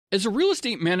As a real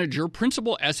estate manager,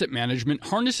 Principal Asset Management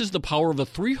harnesses the power of a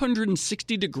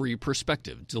 360-degree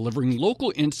perspective, delivering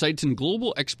local insights and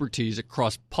global expertise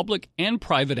across public and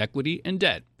private equity and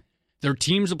debt. Their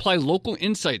teams apply local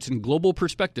insights and global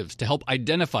perspectives to help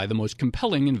identify the most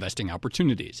compelling investing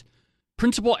opportunities.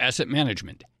 Principal Asset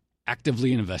Management.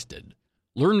 Actively invested.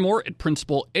 Learn more at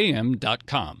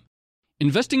principalam.com.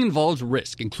 Investing involves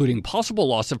risk, including possible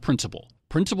loss of principal.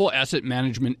 Principal Asset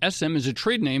Management SM is a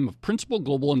trade name of Principal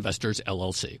Global Investors,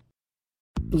 LLC.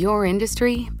 Your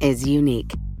industry is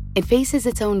unique. It faces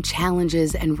its own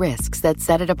challenges and risks that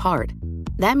set it apart.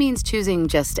 That means choosing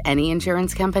just any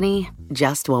insurance company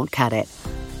just won't cut it.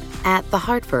 At The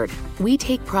Hartford, we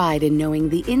take pride in knowing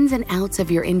the ins and outs of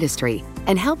your industry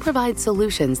and help provide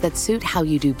solutions that suit how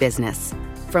you do business.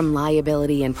 From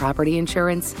liability and property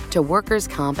insurance to workers'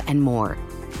 comp and more.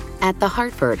 At The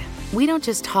Hartford, we don't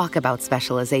just talk about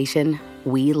specialization,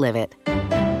 we live it.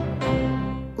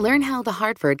 Learn how The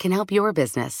Hartford can help your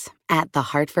business at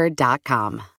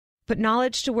thehartford.com. Put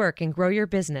knowledge to work and grow your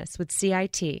business with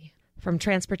CIT. From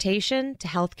transportation to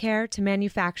healthcare to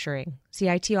manufacturing,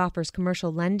 CIT offers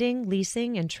commercial lending,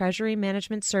 leasing, and treasury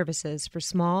management services for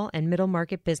small and middle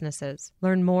market businesses.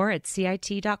 Learn more at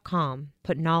CIT.com.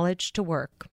 Put knowledge to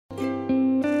work.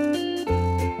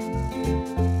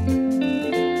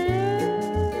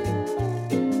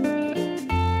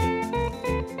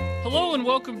 Hello and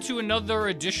welcome to another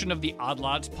edition of the Odd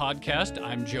Lots podcast.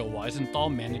 I'm Joe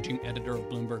Weisenthal, managing editor of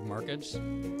Bloomberg Markets.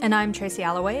 And I'm Tracy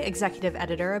Alloway, executive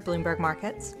editor of Bloomberg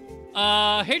Markets.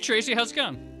 Hey Tracy, how's it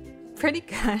going? Pretty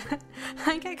good.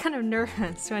 I get kind of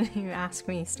nervous when you ask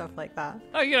me stuff like that.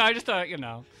 Oh, I just thought,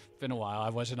 been a while. I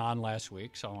wasn't on last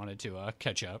week, so I wanted to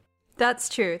catch up. That's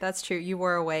true. You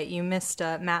were away. You missed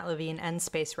Matt Levine and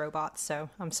Space Robots, so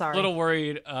I'm sorry. A little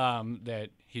worried that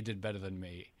he did better than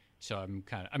me. So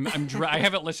I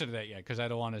haven't listened to that yet because I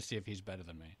don't want to see if he's better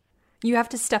than me. You have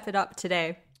to step it up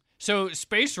today. So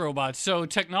Space Robots. So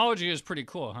technology is pretty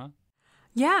cool, huh?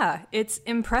 Yeah, it's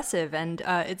impressive, and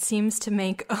it seems to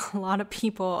make a lot of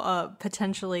people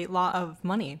potentially a lot of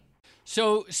money.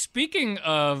 So speaking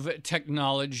of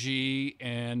technology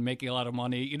and making a lot of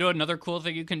money, you know another cool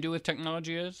thing you can do with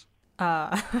technology is?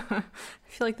 I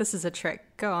feel like this is a trick.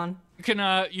 Go on.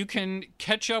 You can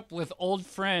catch up with old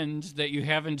friends that you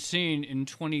haven't seen in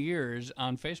 20 years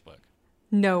on Facebook.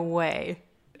 No way.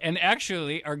 And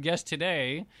actually, our guest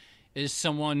today is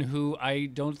someone who I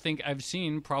don't think I've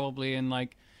seen probably in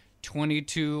like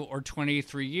 22 or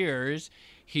 23 years.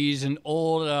 He's an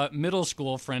old middle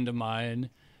school friend of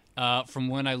mine from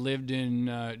when I lived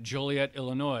in Joliet,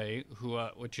 Illinois,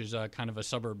 which is kind of a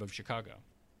suburb of Chicago.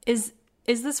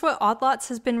 Is this what Odd Lots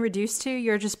has been reduced to?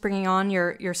 You're just bringing on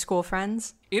your school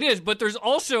friends? It is, but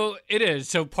it is.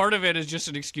 So part of it is just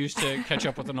an excuse to catch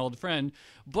up with an old friend.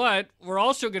 But we're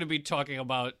also going to be talking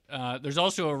about, there's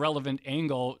also a relevant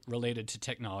angle related to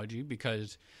technology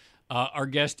because our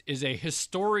guest is a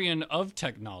historian of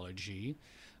technology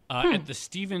at the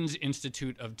Stevens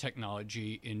Institute of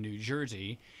Technology in New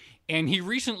Jersey. And he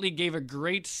recently gave a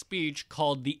great speech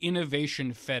called The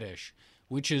Innovation Fetish,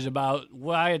 which is about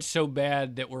why it's so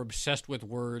bad that we're obsessed with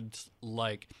words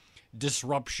like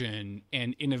disruption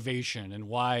and innovation and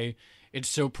why it's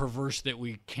so perverse that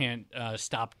we can't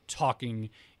stop talking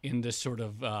in this sort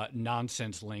of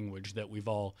nonsense language that we've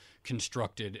all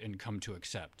constructed and come to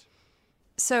accept.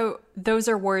 So those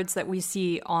are words that we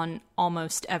see on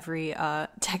almost every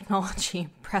technology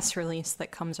press release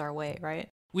that comes our way, right?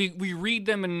 We read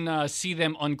them and see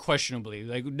them unquestionably.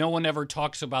 Like no one ever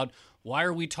talks about why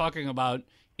are we talking about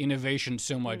innovation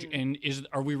so much, and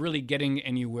are we really getting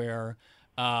anywhere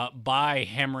by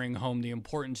hammering home the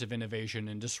importance of innovation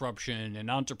and disruption and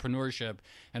entrepreneurship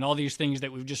and all these things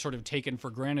that we've just sort of taken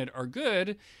for granted are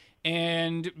good,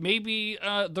 and maybe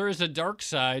there is a dark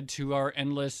side to our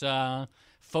endless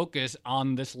focus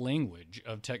on this language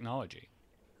of technology.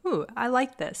 Ooh, I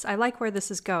like this. I like where this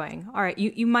is going. All right,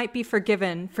 you might be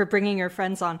forgiven for bringing your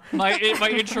friends on. My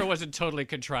intro wasn't totally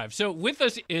contrived. So with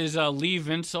us is Lee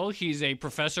Vinsel. He's a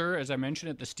professor, as I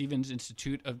mentioned, at the Stevens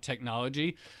Institute of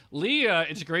Technology. Lee,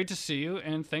 it's great to see you,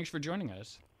 and thanks for joining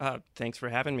us. Thanks for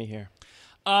having me here.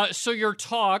 So your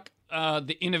talk,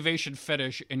 The Innovation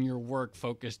Fetish, and your work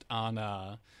focused on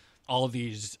all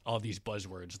these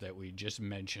buzzwords that we just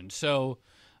mentioned. So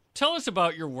tell us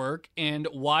about your work and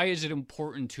why is it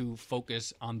important to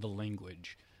focus on the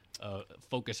language,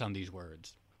 focus on these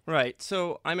words? Right.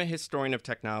 So I'm a historian of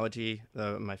technology.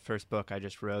 My first book I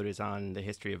just wrote is on the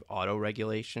history of auto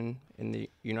regulation in the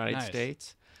United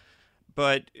States.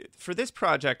 But for this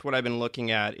project, what I've been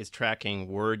looking at is tracking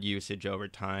word usage over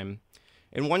time.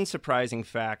 And one surprising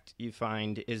fact you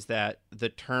find is that the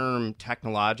term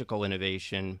technological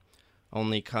innovation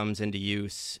only comes into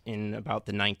use in about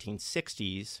the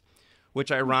 1960s,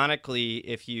 which ironically,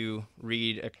 if you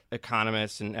read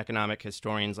economists and economic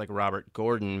historians like Robert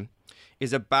Gordon,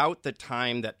 is about the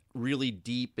time that really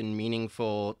deep and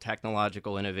meaningful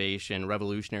technological innovation,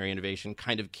 revolutionary innovation,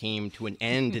 kind of came to an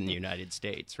end in the United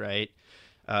States, right?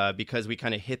 Because we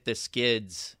kind of hit the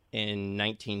skids in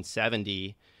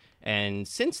 1970. And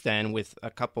since then, with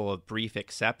a couple of brief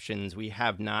exceptions, we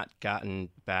have not gotten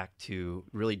back to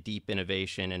really deep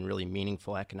innovation and really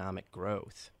meaningful economic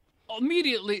growth.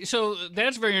 Immediately, so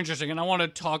that's very interesting, and I want to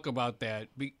talk about that.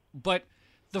 But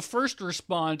the first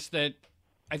response that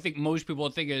I think most people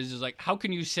think is like, how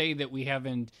can you say that we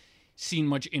haven't seen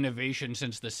much innovation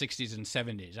since the 60s and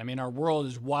 70s? I mean, our world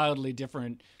is wildly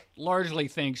different, largely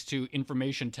thanks to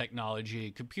information technology,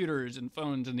 computers and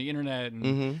phones and the internet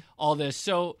and all this.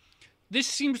 So this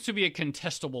seems to be a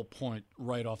contestable point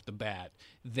right off the bat,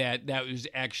 that was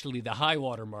actually the high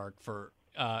water mark for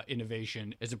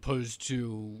innovation, as opposed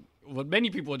to what many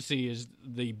people would see as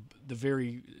the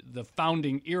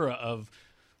founding era of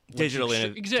digital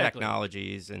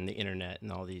technologies and the internet and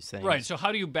all these things. Right. So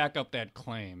how do you back up that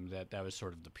claim that was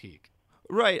sort of the peak?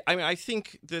 Right. I mean, I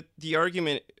think that the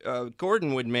argument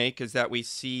Gordon would make is that we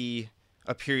see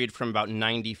a period from about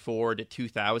 94 to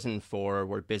 2004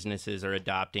 where businesses are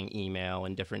adopting email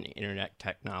and different internet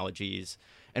technologies.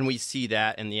 And we see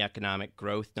that in the economic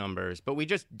growth numbers. But we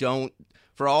just don't,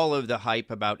 for all of the hype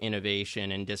about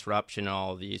innovation and disruption and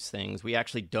all of these things, we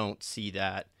actually don't see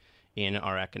that in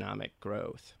our economic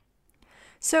growth.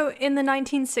 So in the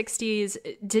 1960s,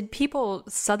 did people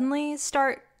suddenly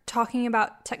start talking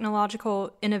about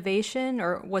technological innovation,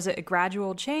 or was it a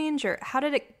gradual change, or how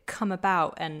did it come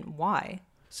about and why?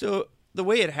 So the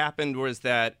way it happened was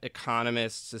that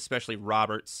economists, especially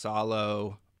Robert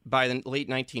Solow, by the late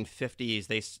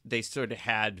 1950s, they sort of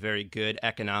had very good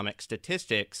economic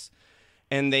statistics,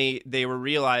 and they were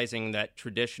realizing that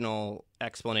traditional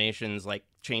explanations like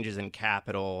changes in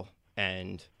capital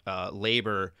and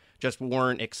labor just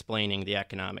weren't explaining the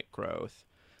economic growth.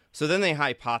 So then they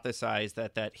hypothesized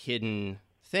that hidden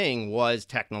thing was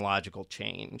technological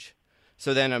change.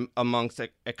 So then amongst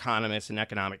economists and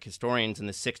economic historians in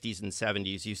the 60s and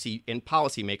 70s, you see, and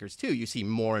policymakers too, you see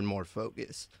more and more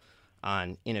focus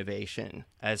on innovation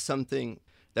as something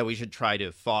that we should try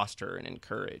to foster and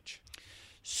encourage.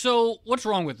 So what's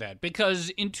wrong with that?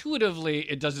 Because intuitively,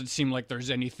 it doesn't seem like there's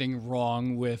anything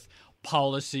wrong with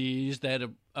policies that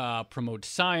promote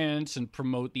science and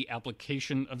promote the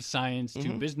application of science to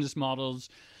business models,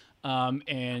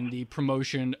 and the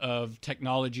promotion of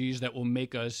technologies that will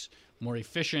make us more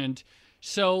efficient.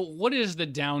 So what is the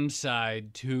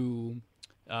downside to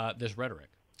this rhetoric?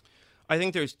 I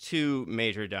think there's two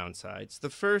major downsides. The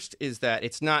first is that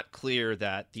it's not clear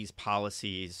that these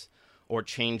policies or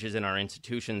changes in our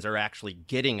institutions are actually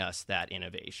getting us that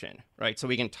innovation, right? So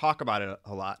we can talk about it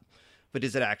a lot, but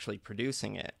is it actually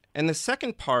producing it? And the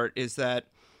second part is that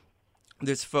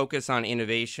this focus on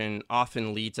innovation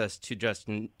often leads us to just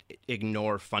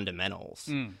ignore fundamentals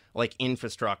like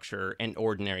infrastructure and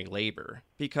ordinary labor,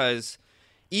 because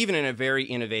even in a very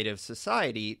innovative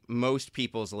society, most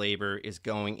people's labor is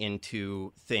going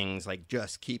into things like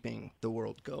just keeping the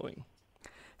world going.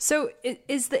 So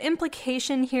is the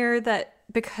implication here that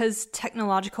because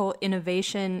technological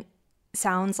innovation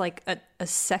sounds like a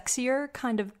sexier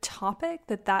kind of topic,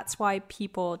 that's why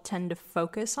people tend to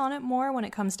focus on it more when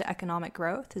it comes to economic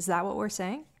growth? Is that what we're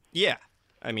saying? Yeah.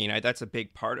 I mean, that's a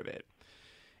big part of it.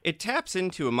 It taps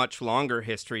into a much longer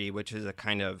history, which is a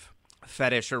kind of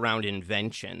fetish around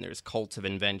invention. There's cults of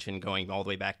invention going all the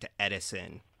way back to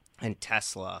Edison and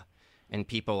Tesla and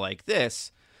people like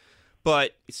this.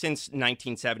 But since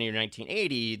 1970 or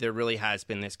 1980, there really has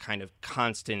been this kind of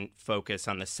constant focus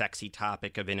on the sexy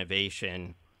topic of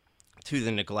innovation to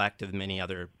the neglect of many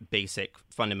other basic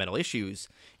fundamental issues,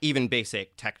 even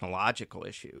basic technological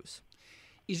issues.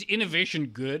 Is innovation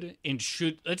good? And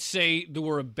let's say there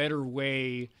were a better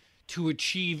way to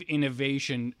achieve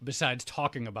innovation besides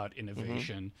talking about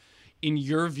innovation. In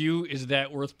your view, is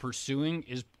that worth pursuing?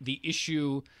 Is the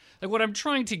issue, like what I'm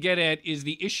trying to get at, is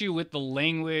the issue with the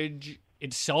language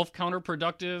itself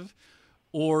counterproductive,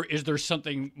 or is there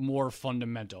something more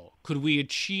fundamental? Could we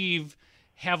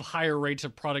have higher rates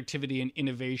of productivity and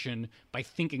innovation by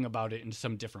thinking about it in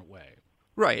some different way?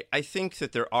 Right. I think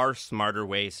that there are smarter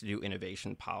ways to do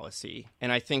innovation policy.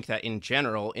 And I think that in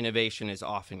general, innovation is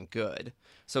often good.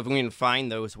 So if we can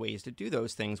find those ways to do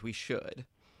those things, we should.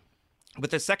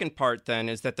 But the second part then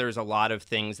is that there's a lot of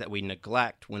things that we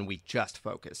neglect when we just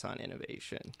focus on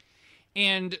innovation.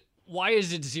 And why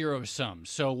is it zero sum?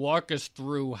 So walk us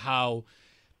through how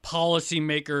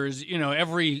policymakers,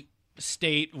 every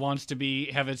state wants to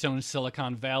have its own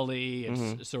Silicon Valley.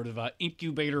 It's sort of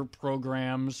incubator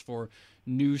programs for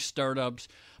new startups.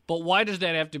 But why does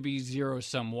that have to be zero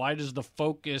sum? Why does the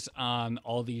focus on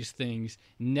all these things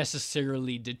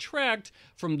necessarily detract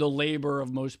from the labor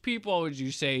of most people? Would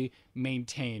you say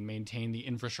maintain the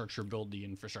infrastructure, build the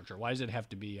infrastructure? Why does it have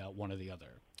to be one or the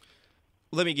other?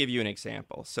 Let me give you an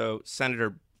example. So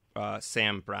Senator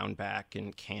Sam Brownback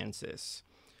in Kansas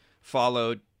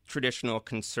followed traditional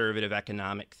conservative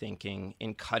economic thinking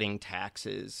in cutting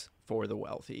taxes for the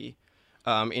wealthy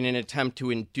in an attempt to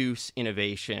induce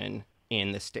innovation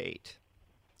in the state.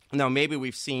 Now, maybe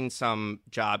we've seen some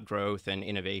job growth and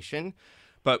innovation,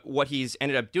 but what he's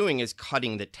ended up doing is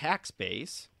cutting the tax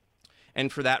base.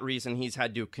 And for that reason, he's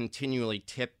had to continually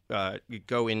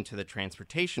go into the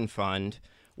transportation fund,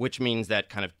 which means that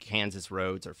kind of Kansas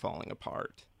roads are falling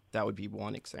apart. That would be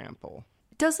one example.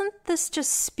 Doesn't this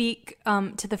just speak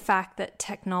to the fact that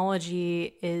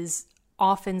technology is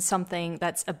often something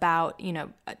that's about,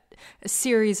 a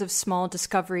series of small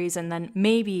discoveries, and then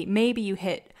maybe you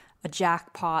hit a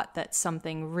jackpot that's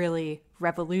something really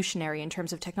revolutionary in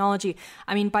terms of technology?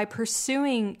 I mean, by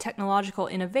pursuing technological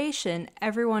innovation,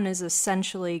 everyone is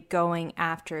essentially going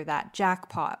after that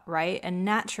jackpot, right? And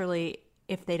naturally,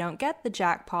 if they don't get the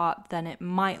jackpot, then it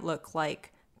might look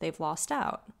like they've lost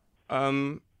out.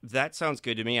 That sounds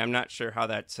good to me. I'm not sure how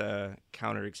that's a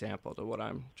counterexample to what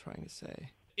I'm trying to say.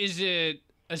 Is it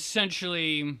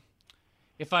essentially,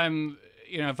 if I'm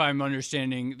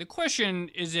understanding the question,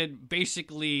 is it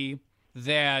basically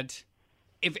that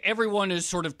if everyone is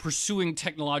sort of pursuing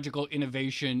technological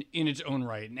innovation in its own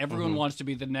right, and everyone wants to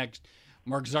be the next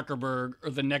Mark Zuckerberg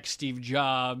or the next Steve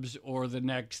Jobs or the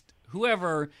next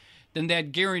whoever, then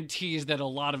that guarantees that a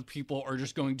lot of people are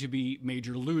just going to be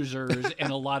major losers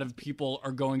and a lot of people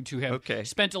are going to have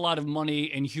spent a lot of money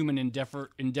and human endeavor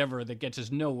that gets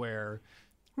us nowhere.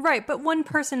 Right, but one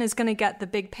person is going to get the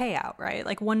big payout, right?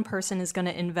 Like one person is going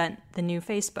to invent the new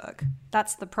Facebook.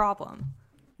 That's the problem.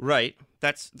 Right.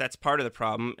 That's part of the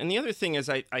problem. And the other thing is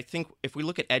I think if we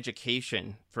look at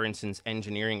education, for instance,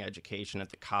 engineering education at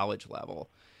the college level,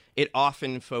 it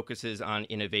often focuses on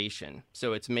innovation.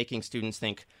 So it's making students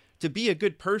think, to be a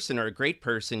good person or a great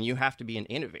person, you have to be an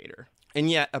innovator.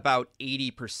 And yet about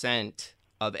 80%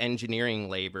 of engineering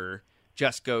labor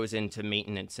just goes into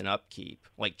maintenance and upkeep,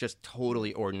 like just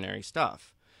totally ordinary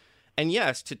stuff. And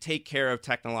yes, to take care of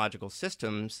technological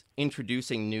systems,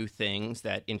 introducing new things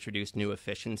that introduce new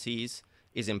efficiencies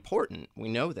is important. We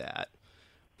know that.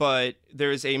 But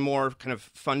there's a more kind of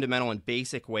fundamental and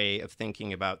basic way of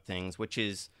thinking about things, which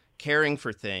is caring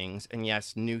for things, and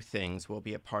yes, new things will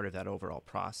be a part of that overall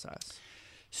process.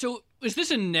 So is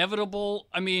this inevitable?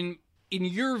 I mean, in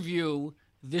your view,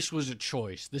 this was a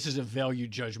choice. This is a value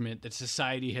judgment that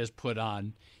society has put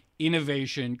on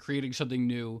innovation, creating something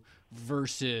new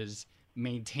versus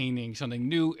maintaining something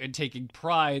new and taking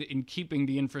pride in keeping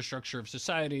the infrastructure of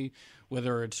society,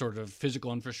 whether it's sort of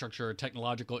physical infrastructure or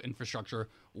technological infrastructure,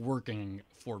 working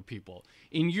for people.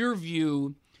 In your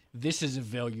view, this is a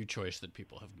value choice that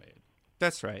people have made.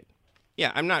 That's right.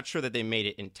 Yeah, I'm not sure that they made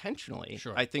it intentionally.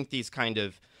 Sure. I think these kind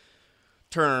of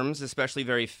terms, especially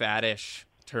very faddish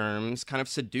terms, kind of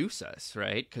seduce us,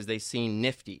 right? Because they seem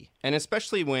nifty. And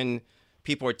especially when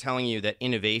people are telling you that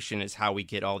innovation is how we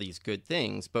get all these good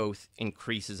things, both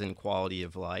increases in quality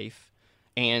of life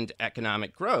and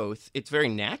economic growth, it's very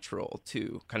natural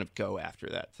to kind of go after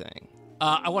that thing.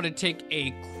 I want to take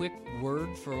a quick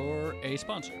word for a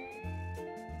sponsor.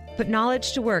 Put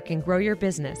knowledge to work and grow your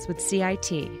business with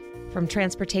CIT. From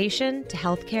transportation to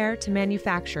healthcare to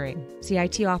manufacturing,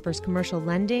 CIT offers commercial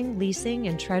lending, leasing,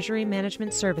 and treasury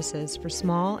management services for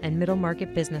small and middle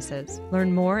market businesses.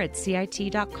 Learn more at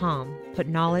CIT.com. Put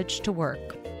knowledge to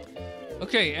work.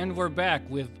 Okay, and we're back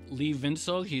with Lee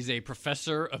Vinsel. He's a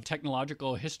professor of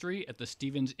technological history at the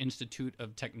Stevens Institute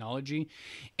of Technology.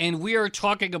 And we are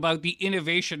talking about the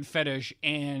innovation fetish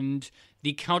and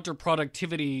the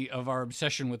counterproductivity of our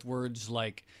obsession with words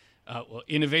like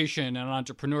innovation and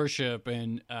entrepreneurship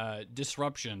and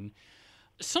disruption.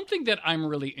 Something that I'm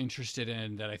really interested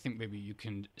in that I think maybe you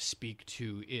can speak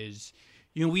to is,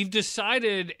 we've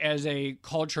decided as a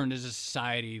culture and as a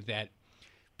society that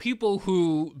people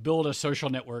who build a social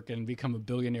network and become a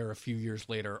billionaire a few years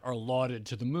later are lauded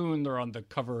to the moon. They're on the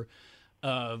cover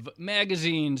of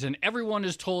magazines, and everyone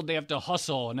is told they have to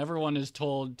hustle, and everyone is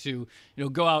told to,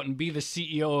 go out and be the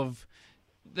CEO of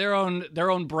their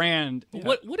own brand. Yeah.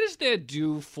 What does that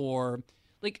do for,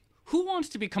 who wants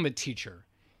to become a teacher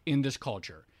in this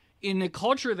culture? in a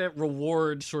culture that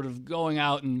rewards sort of going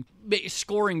out and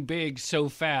scoring big so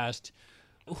fast,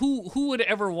 who would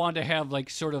ever want to have like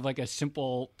sort of like a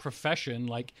simple profession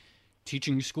like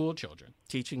teaching school children?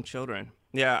 Teaching children.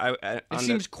 Yeah. It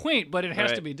seems quaint, but it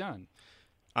has to be done.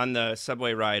 On the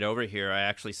subway ride over here, I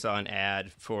actually saw an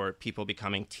ad for people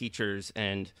becoming teachers,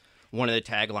 and one of the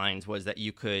taglines was that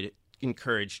you could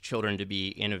encourage children to be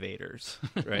innovators,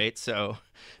 right? So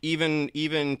even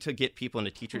to get people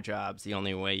into teacher jobs, the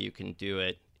only way you can do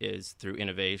it is through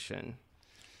innovation.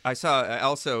 I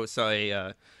also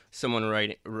saw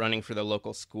someone running for the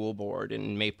local school board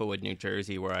in Maplewood, New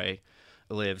Jersey, where I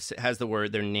live. It has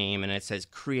their name, and it says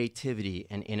creativity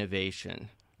and innovation,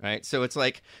 right? So it's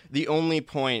like the only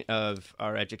point of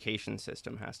our education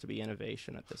system has to be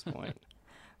innovation at this point.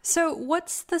 So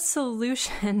what's the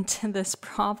solution to this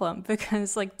problem?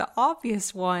 Because like the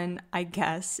obvious one, I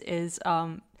guess, is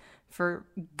for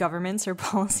governments or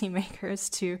policymakers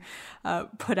to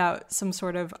put out some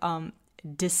sort of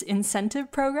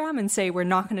disincentive program and say, we're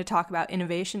not going to talk about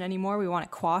innovation anymore. We want to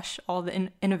quash all the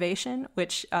innovation,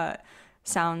 which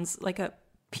sounds like a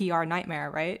PR nightmare,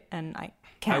 right? And I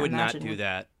can't I would imagine. not do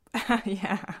that.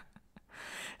 Yeah.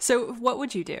 So what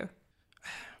would you do?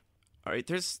 All right,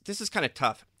 this is kind of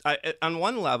tough. On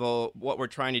one level, what we're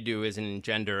trying to do is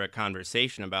engender a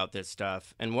conversation about this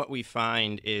stuff. And what we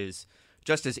find is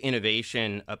just as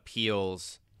innovation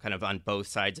appeals kind of on both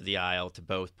sides of the aisle to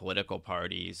both political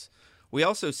parties, we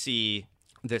also see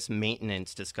this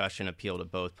maintenance discussion appeal to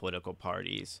both political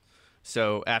parties.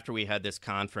 So after we had this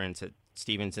conference at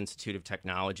Stevens Institute of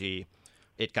Technology,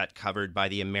 it got covered by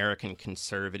the American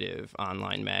Conservative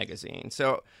online magazine.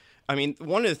 So, I mean,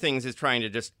 one of the things is trying to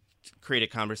just create a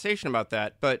conversation about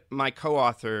that. But my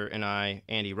co-author and I,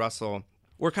 Andy Russell,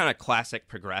 we're kind of classic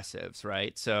progressives,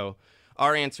 right? So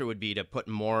our answer would be to put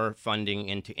more funding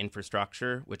into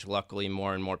infrastructure, which luckily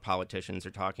more and more politicians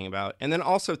are talking about, and then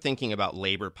also thinking about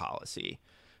labor policy.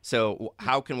 So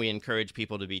how can we encourage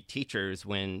people to be teachers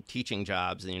when teaching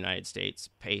jobs in the United States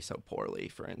pay so poorly,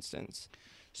 for instance?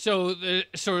 So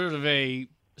sort of a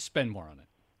spend more on it.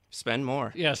 Spend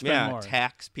more. Yeah, spend more.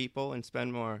 Tax people and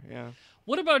spend more, yeah.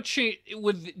 What about do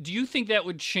you think that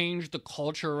would change the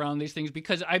culture around these things?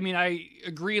 Because, I mean, I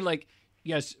agree, like,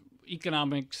 yes,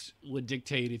 economics would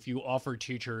dictate if you offer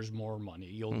teachers more money,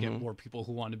 you'll get more people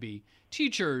who want to be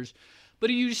teachers.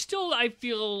 But you still, I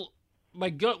feel,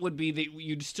 my gut would be that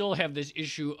you'd still have this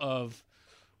issue of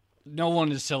no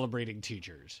one is celebrating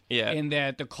teachers. Yeah. And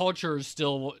that the culture is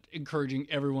still encouraging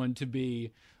everyone to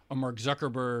be a Mark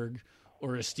Zuckerberg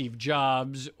or a Steve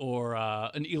Jobs or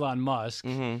an Elon Musk.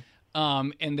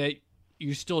 And that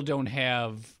you still don't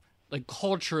have, like,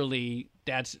 culturally,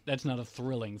 that's not a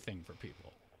thrilling thing for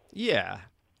people. Yeah.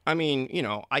 I mean,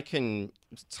 I can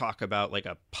talk about like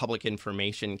a public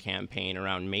information campaign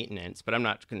around maintenance, but I'm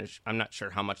not sure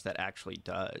how much that actually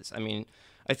does. I mean,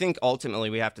 I think ultimately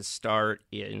we have to start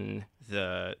in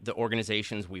the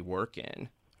organizations we work in,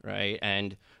 right?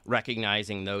 And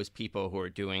recognizing those people who are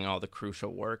doing all the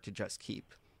crucial work to just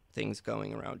keep things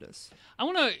going around us. I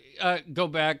want to go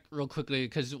back real quickly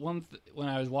because when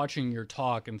I was watching your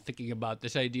talk and thinking about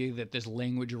this idea that this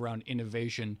language around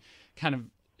innovation kind of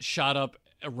shot up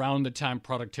around the time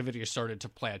productivity started to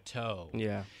plateau.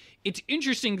 Yeah. It's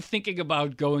interesting thinking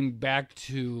about going back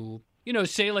to,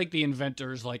 say like the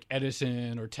inventors like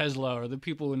Edison or Tesla or the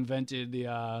people who invented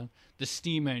the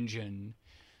steam engine.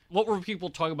 What were people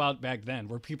talking about back then?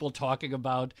 Were people talking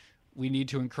about we need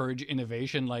to encourage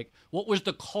innovation? Like, what was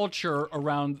the culture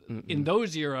around in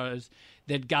those eras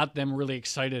that got them really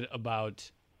excited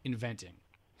about inventing?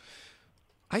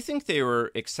 I think they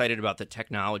were excited about the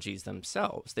technologies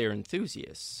themselves. They were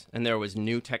enthusiasts, and there was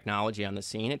new technology on the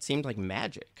scene. It seemed like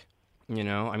magic,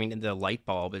 I mean, the light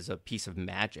bulb is a piece of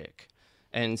magic.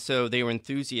 And so they were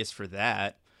enthusiasts for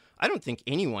that. I don't think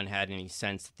anyone had any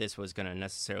sense that this was going to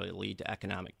necessarily lead to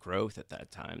economic growth at that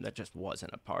time. That just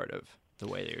wasn't a part of the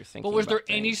way they were thinking. But was there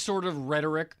things. any sort of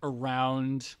rhetoric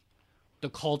around the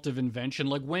cult of invention?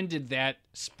 Like, when did that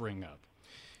spring up?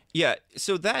 Yeah,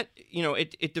 so that,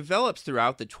 it develops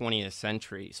throughout the 20th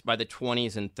century. By the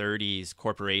 20s and 30s,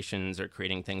 corporations are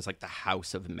creating things like the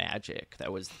House of Magic.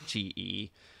 That was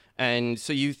GE. And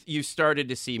so you started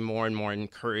to see more and more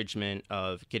encouragement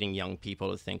of getting young people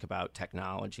to think about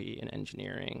technology and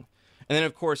engineering. And then,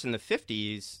 of course, in the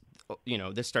 50s,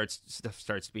 this starts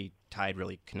to be tied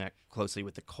really closely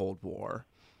with the Cold War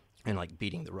and like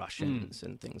beating the Russians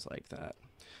and things like that.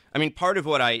 I mean, part of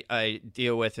what I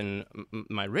deal with in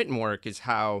my written work is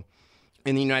how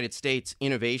in the United States,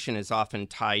 innovation is often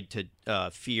tied to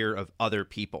fear of other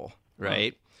people,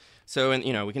 right? So, and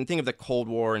we can think of the Cold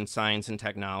War in science and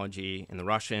technology and the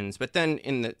Russians, but then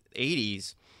in the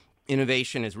 80s,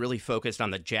 innovation is really focused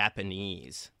on the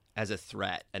Japanese as a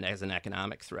threat and as an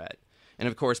economic threat. And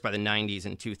of course, by the 90s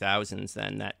and 2000s,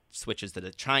 then that switches to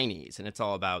the Chinese, and it's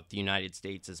all about the United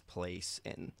States' place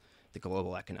in the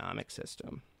global economic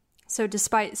system. So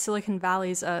despite Silicon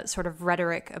Valley's sort of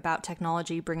rhetoric about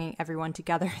technology bringing everyone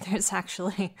together, there's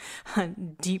actually a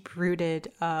deep-rooted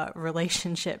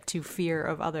relationship to fear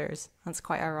of others. That's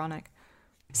quite ironic.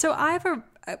 So I have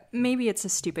maybe it's a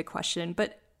stupid question,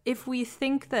 but if we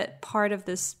think that part of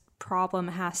this problem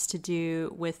has to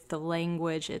do with the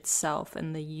language itself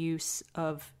and the use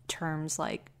of terms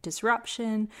like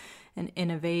disruption and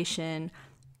innovation,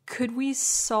 could we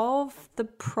solve the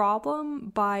problem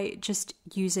by just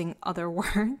using other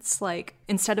words? Like,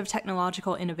 instead of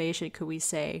technological innovation, could we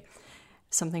say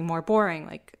something more boring,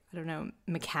 like, I don't know,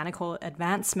 mechanical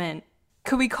advancement?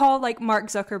 Could we call, like, Mark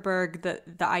Zuckerberg the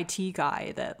IT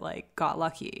guy that, like, got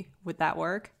lucky? Would that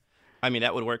work? I mean,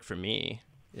 that would work for me.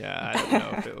 Yeah, I don't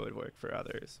know if it would work for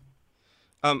others.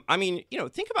 I mean,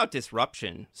 think about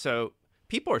disruption. So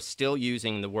people are still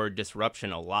using the word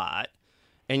disruption a lot.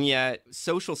 And yet,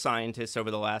 social scientists over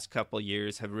the last couple of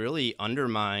years have really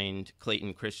undermined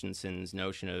Clayton Christensen's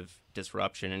notion of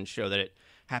disruption and show that it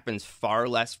happens far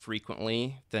less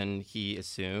frequently than he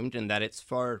assumed, and that it's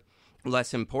far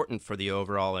less important for the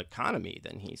overall economy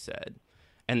than he said.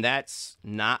 And that's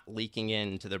not leaking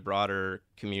into the broader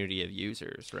community of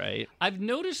users, right? I've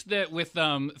noticed that with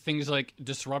things like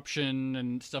disruption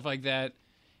and stuff like that,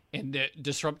 and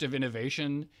disruptive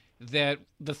innovation, that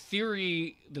the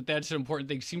theory that that's an important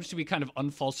thing seems to be kind of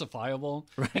unfalsifiable.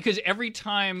 Right. Because every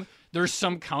time there's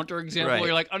some counterexample, right,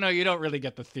 you're like, oh, no, you don't really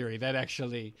get the theory. That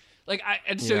actually...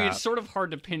 it's sort of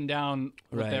hard to pin down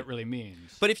what that really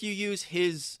means. But if you use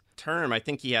his term, I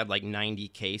think he had like 90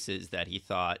 cases that he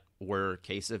thought were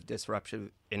cases of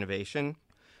disruptive innovation.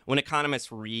 When economists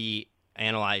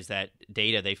reanalyzed that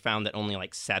data, they found that only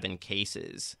like 7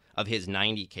 cases of his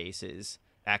 90 cases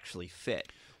actually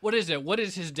fit. What is it? What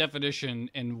is his definition,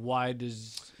 and why do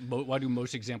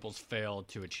most examples fail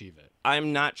to achieve it?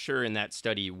 I'm not sure in that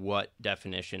study what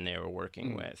definition they were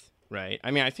working with, right? I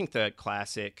mean, I think the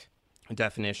classic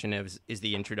definition is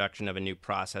the introduction of a new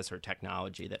process or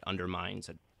technology that undermines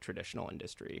a traditional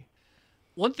industry.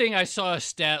 One thing, I saw a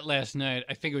stat last night,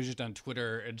 I think it was just on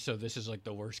Twitter, and so this is like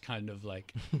the worst kind of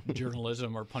like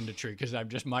journalism or punditry because I'm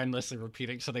just mindlessly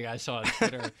repeating something I saw on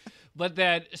Twitter, but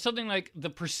that something like the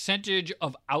percentage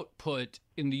of output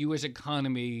in the U.S.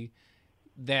 economy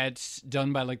that's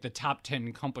done by like the top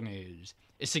 10 companies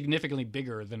is significantly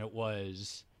bigger than it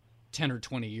was 10 or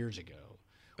 20 years ago.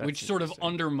 Which sort of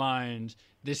undermines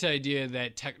this idea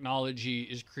that technology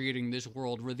is creating this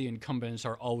world where the incumbents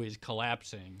are always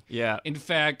collapsing. Yeah. In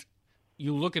fact,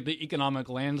 you look at the economic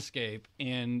landscape,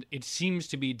 and it seems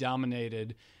to be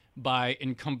dominated by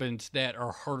incumbents that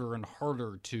are harder and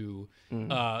harder to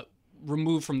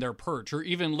remove from their perch. Or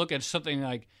even look at something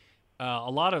like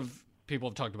a lot of people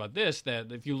have talked about this,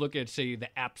 that if you look at, say,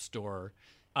 the App Store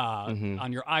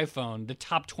on your iPhone, the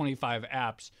top 25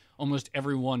 apps, almost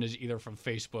every one is either from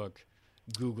Facebook,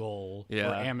 Google, or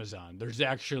Amazon. There's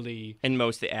actually... And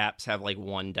most of the apps have like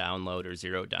 1 download or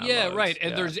 0 downloads. Yeah, right.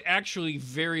 And there's actually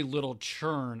very little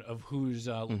churn of who's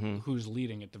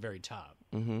leading at the very top.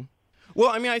 Mm-hmm. Well,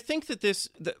 I mean, I think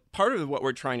that part of what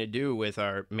we're trying to do with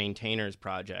our Maintainers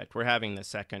project, we're having the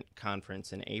second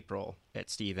conference in April at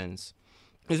Stevens,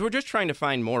 is we're just trying to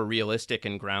find more realistic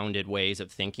and grounded ways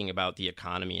of thinking about the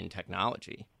economy and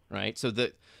technology, right? So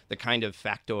the kind of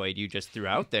factoid you just threw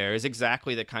out there is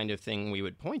exactly the kind of thing we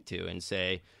would point to and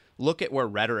say, look at where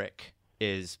rhetoric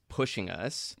is pushing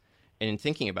us in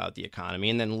thinking about the economy,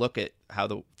 and then look at how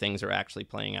the things are actually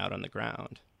playing out on the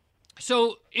ground.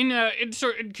 So in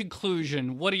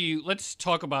conclusion, let's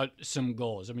talk about some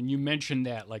goals. I mean, you mentioned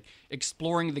that, like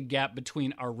exploring the gap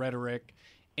between our rhetoric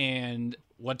and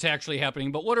what's actually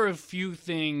happening. But what are a few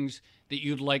things that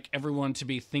you'd like everyone to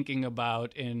be thinking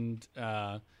about and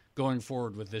going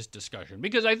forward with this discussion?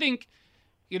 Because I think,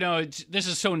 this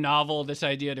is so novel, this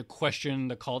idea to question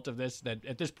the cult of this, that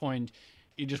at this point,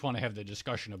 you just want to have the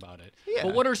discussion about it. Yeah.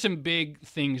 But what are some big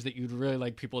things that you'd really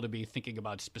like people to be thinking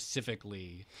about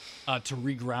specifically to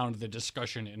reground the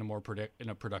discussion in a more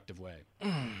productive way?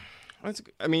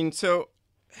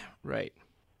 Right.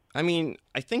 I mean,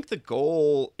 I think the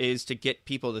goal is to get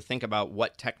people to think about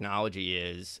what technology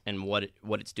is and what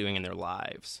it's doing in their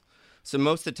lives. So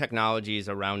most of the technologies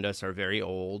around us are very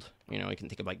old. You can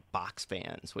think of like box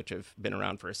fans, which have been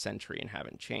around for a century and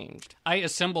haven't changed. I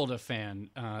assembled a fan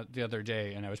the other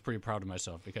day, and I was pretty proud of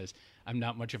myself because I'm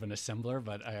not much of an assembler,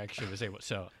 but I actually was able.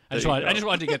 So I just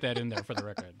wanted to get that in there for the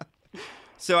record.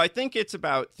 So I think it's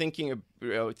about thinking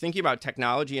about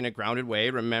technology in a grounded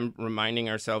way, reminding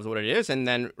ourselves what it is, and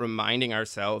then reminding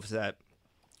ourselves that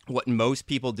what most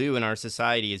people do in our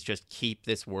society is just keep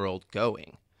this world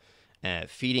going.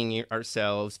 Feeding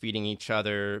ourselves, feeding each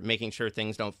other, making sure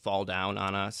things don't fall down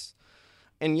on us.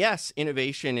 And yes,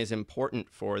 innovation is important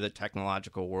for the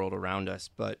technological world around us,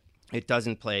 but it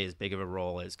doesn't play as big of a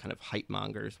role as kind of hype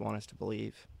mongers want us to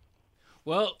believe.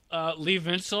 Well, Lee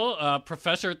Vinsel,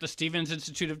 professor at the Stevens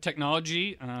Institute of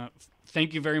Technology,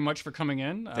 thank you very much for coming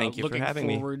in. Thank you for having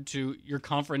me. Looking forward to your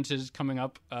conferences coming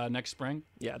up next spring.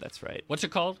 Yeah, that's right. What's it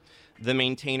called? The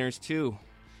Maintainers 2.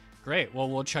 Great. Well,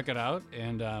 we'll check it out,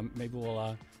 and maybe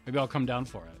I'll come down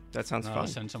for it. That sounds fun. I'll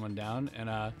send someone down,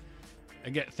 and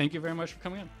again, thank you very much for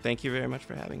coming in. Thank you very much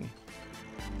for having me.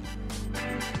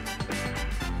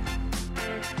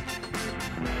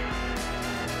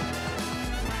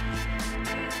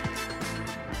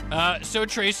 So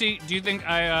Tracy, do you think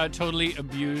I totally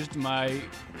abused my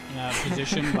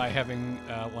position by having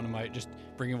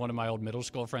bringing one of my old middle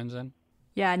school friends in?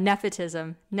 Yeah,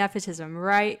 nepotism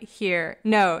right here.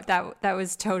 No, that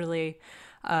was totally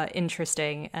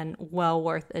interesting and well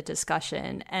worth a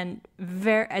discussion, and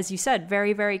as you said,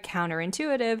 very, very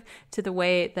counterintuitive to the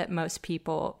way that most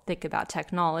people think about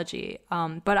technology.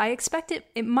 But I expect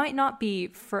it might not be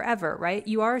forever, right?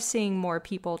 You are seeing more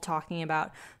people talking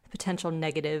about the potential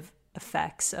negative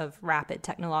effects of rapid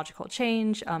technological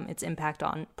change, its impact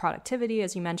on productivity,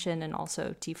 as you mentioned, and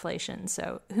also deflation.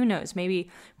 So who knows? Maybe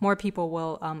more people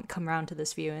will come around to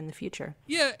this view in the future.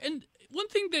 Yeah, and one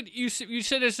thing that you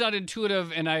said is not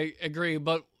intuitive, and I agree,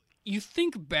 but you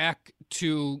think back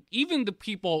to even the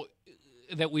people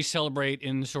that we celebrate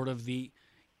in sort of the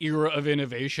era of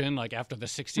innovation, like after the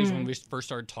 60s when we first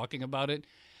started talking about it.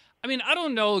 I mean, I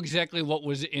don't know exactly what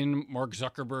was in Mark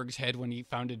Zuckerberg's head when he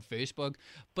founded Facebook,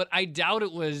 but I doubt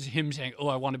it was him saying, "Oh,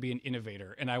 I want to be an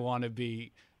innovator and I want to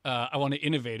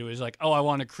innovate." It was like, "Oh, I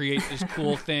want to create this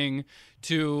cool thing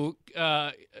to,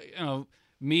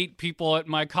 meet people at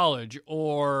my college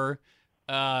or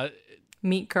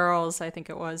meet girls." I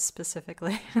think it was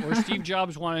specifically. Or Steve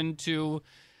Jobs wanted to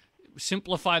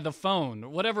simplify the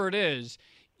phone, whatever it is.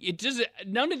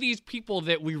 None of these people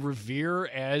that we revere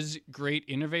as great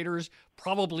innovators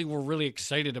probably were really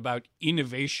excited about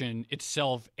innovation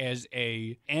itself as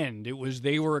a end.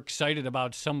 They were excited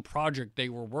about some project they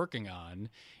were working on,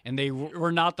 and they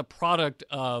were not the product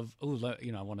of, I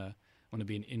want to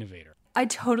be an innovator. I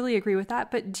totally agree with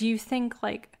that. But do you think,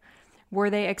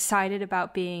 were they excited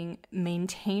about being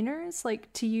maintainers,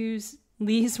 to use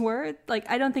Lee's word?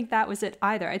 I don't think that was it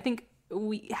either. I think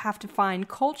we have to find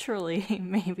culturally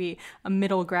maybe a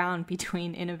middle ground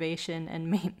between innovation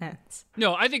and maintenance.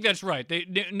 No, I think that's right.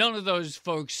 None of those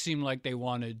folks seem like they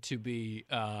wanted to be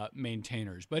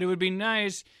maintainers. But it would be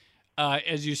nice,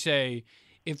 as you say,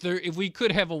 if we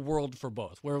could have a world for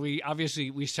both, where we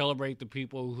celebrate the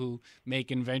people who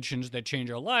make inventions that change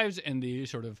our lives and the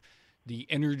sort of the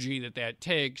energy that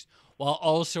takes, while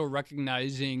also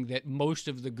recognizing that most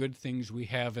of the good things we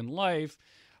have in life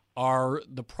are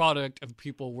the product of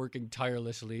people working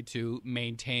tirelessly to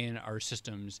maintain our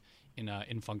systems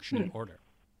in functioning order.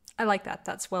 I like that.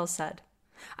 That's well said.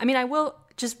 I mean, I will,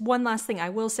 just one last thing. I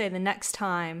will say the next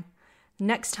time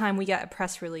we get a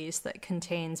press release that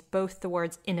contains both the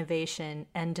words innovation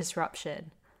and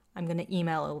disruption, I'm going to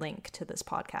email a link to this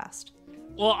podcast.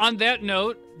 Well, on that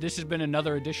note, this has been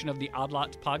another edition of the Odd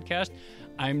Lots podcast.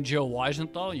 I'm Joe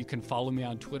Weisenthal. You can follow me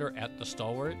on Twitter at The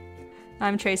Stalwart.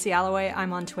 I'm Tracy Alloway.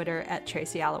 I'm on Twitter at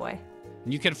Tracy Alloway.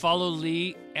 And you can follow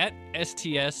Lee at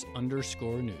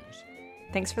STS_news.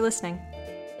 Thanks for listening.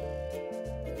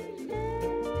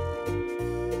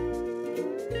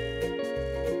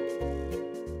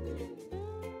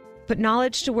 Put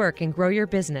knowledge to work and grow your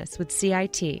business with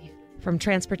CIT. From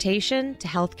transportation to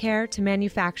healthcare to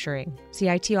manufacturing,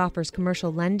 CIT offers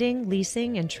commercial lending,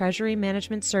 leasing, and treasury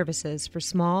management services for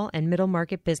small and middle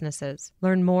market businesses.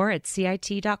 Learn more at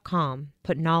CIT.com.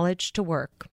 Put knowledge to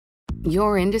work.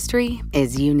 Your industry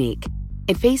is unique.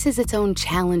 It faces its own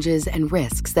challenges and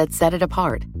risks that set it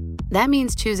apart. That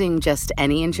means choosing just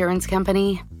any insurance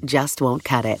company just won't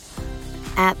cut it.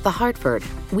 At The Hartford,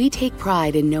 we take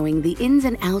pride in knowing the ins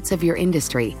and outs of your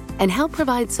industry and help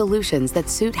provide solutions that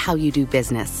suit how you do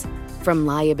business. From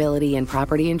liability and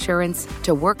property insurance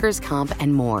to workers' comp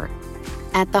and more.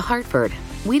 At The Hartford,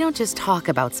 we don't just talk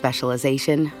about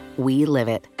specialization, we live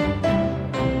it.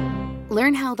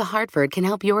 Learn how The Hartford can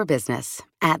help your business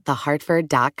at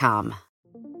thehartford.com.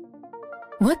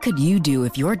 What could you do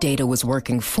if your data was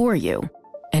working for you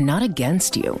and not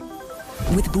against you?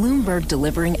 With Bloomberg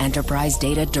delivering enterprise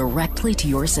data directly to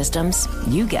your systems,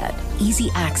 you get easy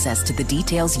access to the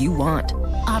details you want,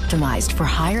 optimized for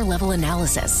higher-level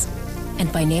analysis, and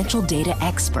financial data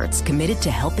experts committed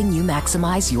to helping you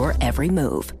maximize your every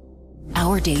move.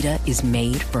 Our data is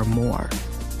made for more,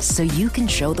 so you can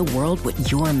show the world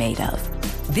what you're made of.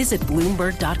 Visit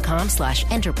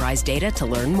Bloomberg.com/enterprise data to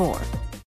learn more.